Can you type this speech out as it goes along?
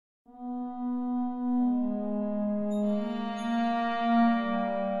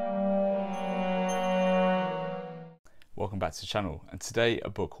welcome back to the channel, and today a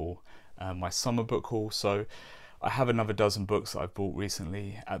book haul, my summer book haul. So I have another dozen books that I've bought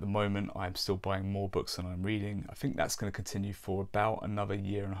recently. At the moment I'm still buying more books than I'm reading. I think that's going to continue for about another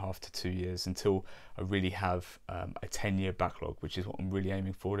 1.5 to 2 years until I really have a 10-year backlog, which is what I'm really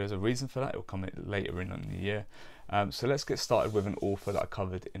aiming for. There's a reason for that, it will come later in the year. So let's get started with an author that I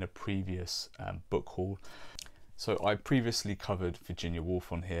covered in a previous book haul. So I previously covered Virginia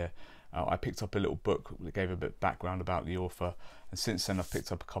Woolf on here. I picked up a little book that gave a bit of background about the author, and since then I've picked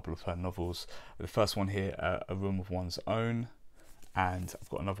up a couple of her novels. The first one here, A Room of One's Own, and I've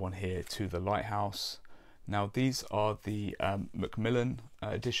got another one here, To the Lighthouse. Now these are the Macmillan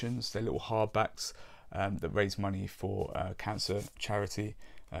editions. They're little hardbacks that raise money for cancer charity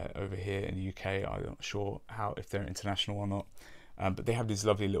over here in the UK. I'm not sure if they're international or not, but they have these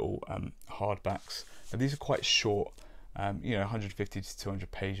lovely little hardbacks. Now these are quite short, 150 to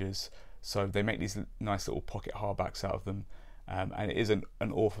 200 pages, so they make these nice little pocket hardbacks out of them, and it is an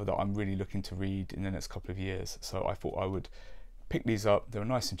author that I'm really looking to read in the next couple of years, so I thought I would pick these up. They were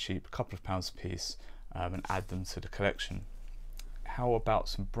nice and cheap, a couple of pounds a piece, and add them to the collection. How about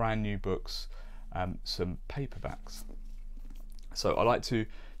some brand new books, some paperbacks? So I like to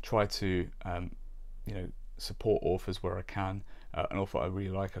try to support authors where I can. An author I really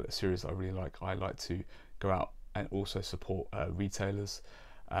like, a series I really like, I like to go out and also support retailers.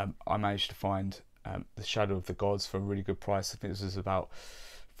 I managed to find The Shadow of the Gods for a really good price. I think this was about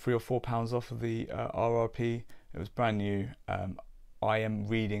 £3 or £4 off of the RRP. It was brand new. I am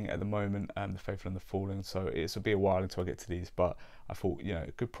reading at the moment The Faithful and the Fallen, so it will be a while until I get to these, but I thought,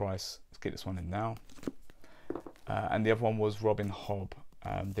 a good price, let's get this one in now. And the other one was Robin Hobb.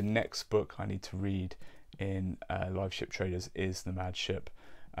 The next book I need to read in Live Ship Traders is The Mad Ship.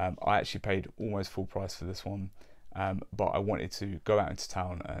 I actually paid almost full price for this one, but I wanted to go out into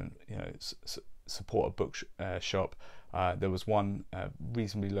town and support a book shop. There was one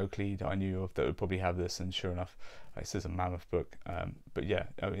reasonably locally that I knew of that would probably have this, and sure enough, this is a mammoth book. But yeah,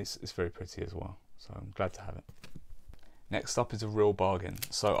 it's very pretty as well, so I'm glad to have it. Next up is a real bargain.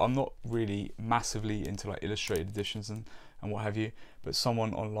 So I'm not really massively into like illustrated editions and what have you, but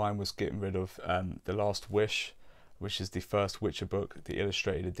someone online was getting rid of The Last Wish, which is the first Witcher book, the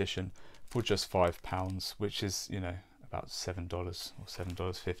illustrated edition, for just £5, which is, about $7 or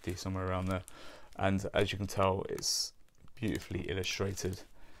 $7.50, somewhere around there. And as you can tell, it's beautifully illustrated.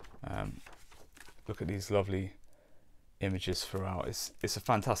 Look at these lovely images throughout. It's a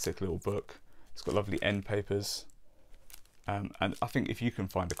fantastic little book. It's got lovely end papers. And I think if you can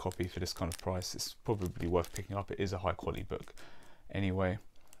find a copy for this kind of price, it's probably worth picking up. It is a high quality book anyway.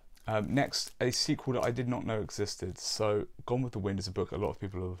 Next, a sequel that I did not know existed. So Gone with the Wind is a book a lot of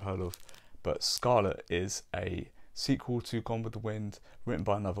people have heard of, but Scarlet is a sequel to Gone with the Wind, written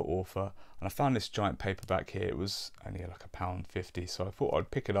by another author, and I found this giant paperback here. It was only like £1.50, so I thought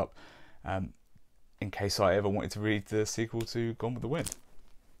I'd pick it up in case I ever wanted to read the sequel to Gone with the Wind.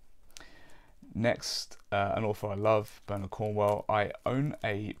 Next, an author I love, Bernard Cornwell. I own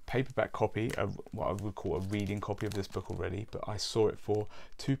a paperback copy, what I would call a reading copy of this book already, but I saw it for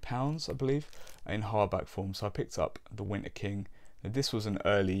 £2, I believe, in hardback form, so I picked up The Winter King. Now, this was an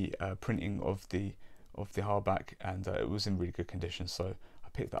early printing of the hardback, and it was in really good condition, so I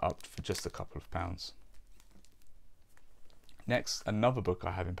picked that up for just a couple of pounds. Next, another book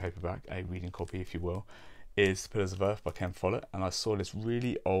I have in paperback, a reading copy if you will, is Pillars of Earth by Ken Follett, and I saw this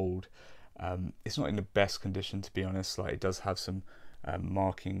really old. It's not in the best condition, to be honest. Like, it does have some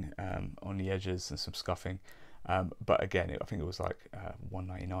marking on the edges and some scuffing, but again, I think it was like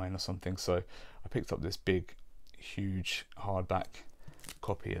 $1.99 or something, so I picked up this big huge hardback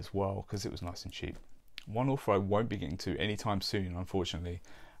copy as well because it was nice and cheap. One author I won't be getting to anytime soon, unfortunately,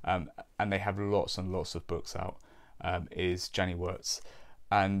 and they have lots and lots of books out, is Janny Wurts,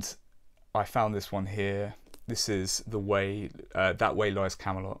 and I found this one here. This is That Way Lies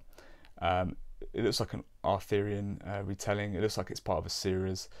Camelot. It looks like an Arthurian retelling. It looks like it's part of a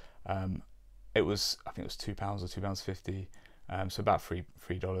series. It was, I think it was £2 or £2.50, so about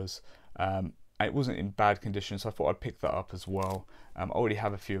 $3. And it wasn't in bad condition, so I thought I'd pick that up as well. I already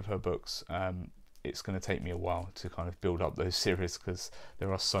have a few of her books. It's going to take me a while to kind of build up those series because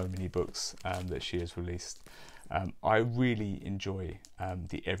there are so many books that she has released. I really enjoy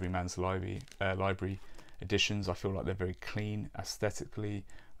the Everyman's Library editions. I feel like they're very clean aesthetically.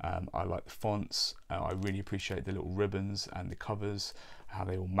 I like the fonts. I really appreciate the little ribbons and the covers, how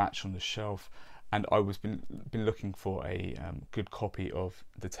they all match on the shelf. And I was been looking for a good copy of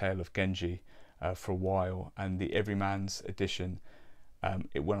The Tale of Genji for a while, and the Everyman's edition,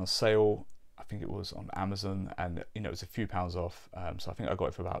 it went on sale. I think it was on Amazon, and it was a few pounds off. So I think I got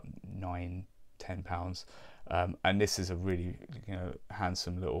it for about £9–10, and this is a really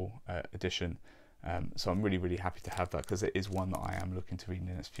handsome little edition. So I'm really happy to have that, because it is one that I am looking to read in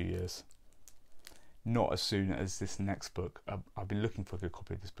the next few years. Not as soon as this next book. I've been looking for a good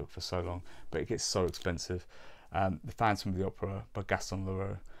copy of this book for so long, but it gets so expensive. The Phantom of the Opera by Gaston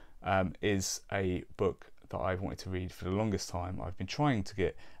Leroux is a book that I've wanted to read for the longest time. I've been trying to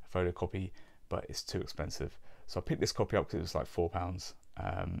get a photocopy, but it's too expensive. So I picked this copy up because it was like £4.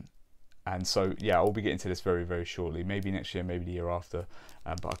 And so yeah, I'll be getting to this very shortly, maybe next year, maybe the year after,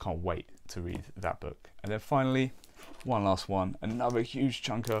 but I can't wait to read that book. And then finally, one last one, another huge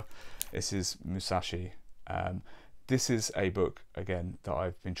chunker. This is Musashi. This is a book, again, that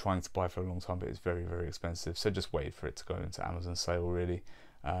I've been trying to buy for a long time, but it's very expensive, so just waited for it to go into Amazon sale really,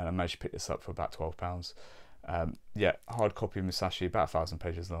 and I managed to pick this up for about £12. Yeah, hard copy of Musashi, about 1,000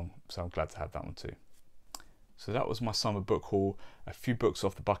 pages long, so I'm glad to have that one too. So that was my summer book haul. A few books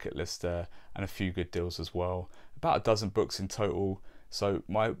off the bucket list there, and a few good deals as well. About a dozen books in total. So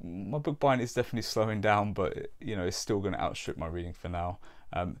my book buying is definitely slowing down, but it's still going to outstrip my reading for now.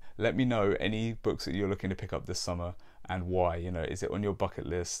 Let me know any books that you're looking to pick up this summer and why. Is it on your bucket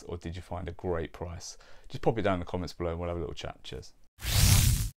list, or did you find a great price? Just pop it down in the comments below and we'll have a little chat. Cheers.